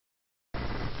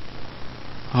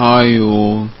Hi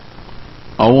all,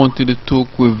 I wanted to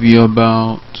talk with you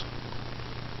about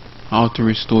how to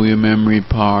restore your memory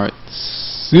part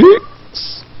 6.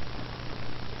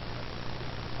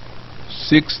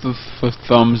 6 for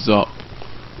thumbs up.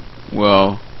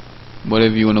 Well,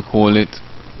 whatever you want to call it,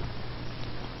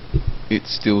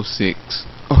 it's still 6.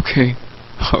 Okay.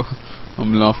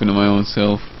 I'm laughing at my own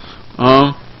self.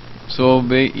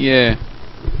 Yeah,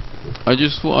 I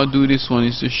just thought I'd do this one.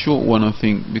 It's a short one, I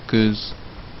think, because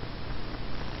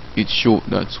it's short.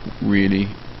 That's really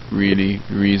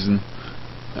reason.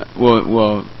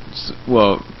 Well,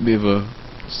 bit of a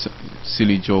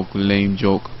silly joke, lame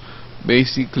joke.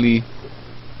 Basically,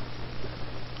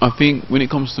 I think when it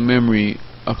comes to memory,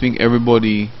 I think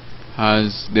everybody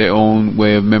has their own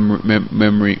way of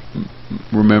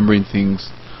remembering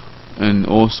things, and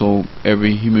also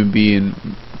every human being,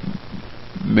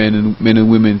 men and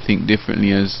women, think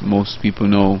differently, as most people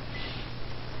know.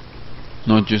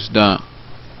 Not just that,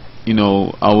 you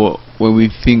know, when we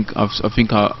think,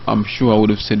 I'm sure I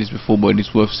would have said this before, but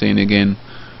it's worth saying again.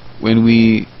 When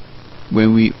we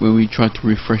try to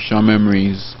refresh our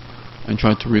memories and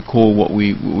try to recall what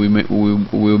we were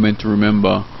meant to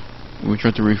remember, when we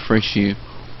try to refresh it,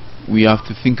 we have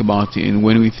to think about it, and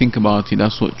when we think about it,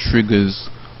 that's what triggers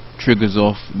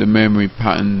off the memory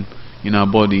pattern in our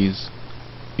bodies,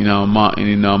 in our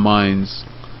minds.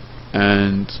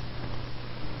 And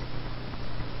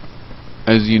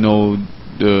as you know,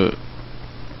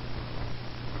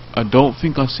 I don't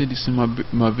think I said this in my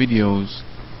videos.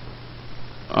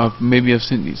 Maybe I've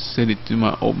said it to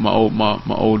my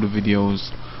older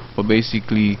videos, but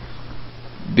basically,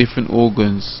 different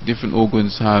organs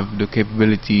have the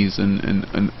capabilities,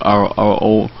 and our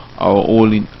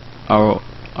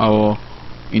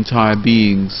entire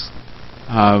beings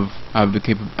have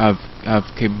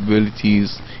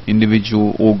capabilities.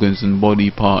 Individual organs and body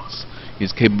parts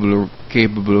is capable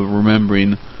of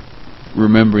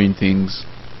remembering things.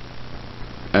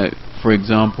 For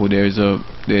example,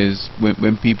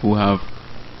 when people have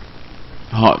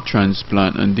heart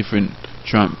transplant and different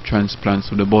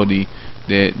transplants of the body,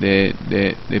 they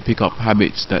pick up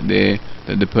habits that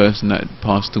the person that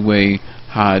passed away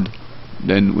had.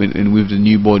 Then with the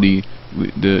new body,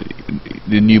 the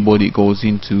new body it goes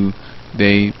into,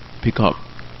 they pick up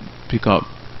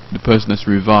the person that's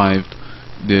revived.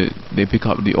 They pick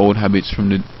up the old habits from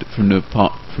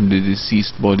the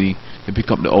deceased body. They pick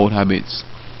up the old habits,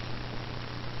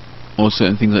 or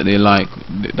certain things that they like.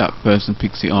 That person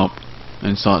picks it up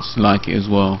and starts to like it as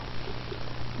well.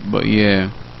 But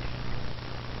yeah,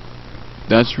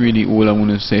 that's really all I want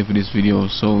to say for this video.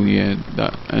 So yeah,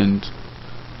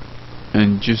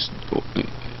 and just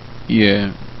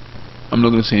yeah, I'm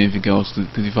not going to say anything else,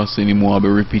 because if I say any more I'll be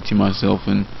repeating myself,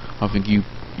 and I think the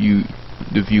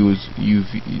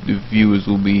viewers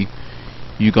will be,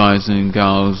 you guys and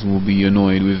gals will be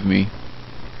annoyed with me.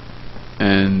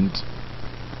 And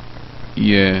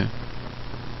yeah,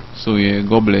 so yeah,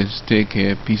 God bless, take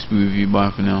care, peace be with you,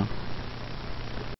 bye for now.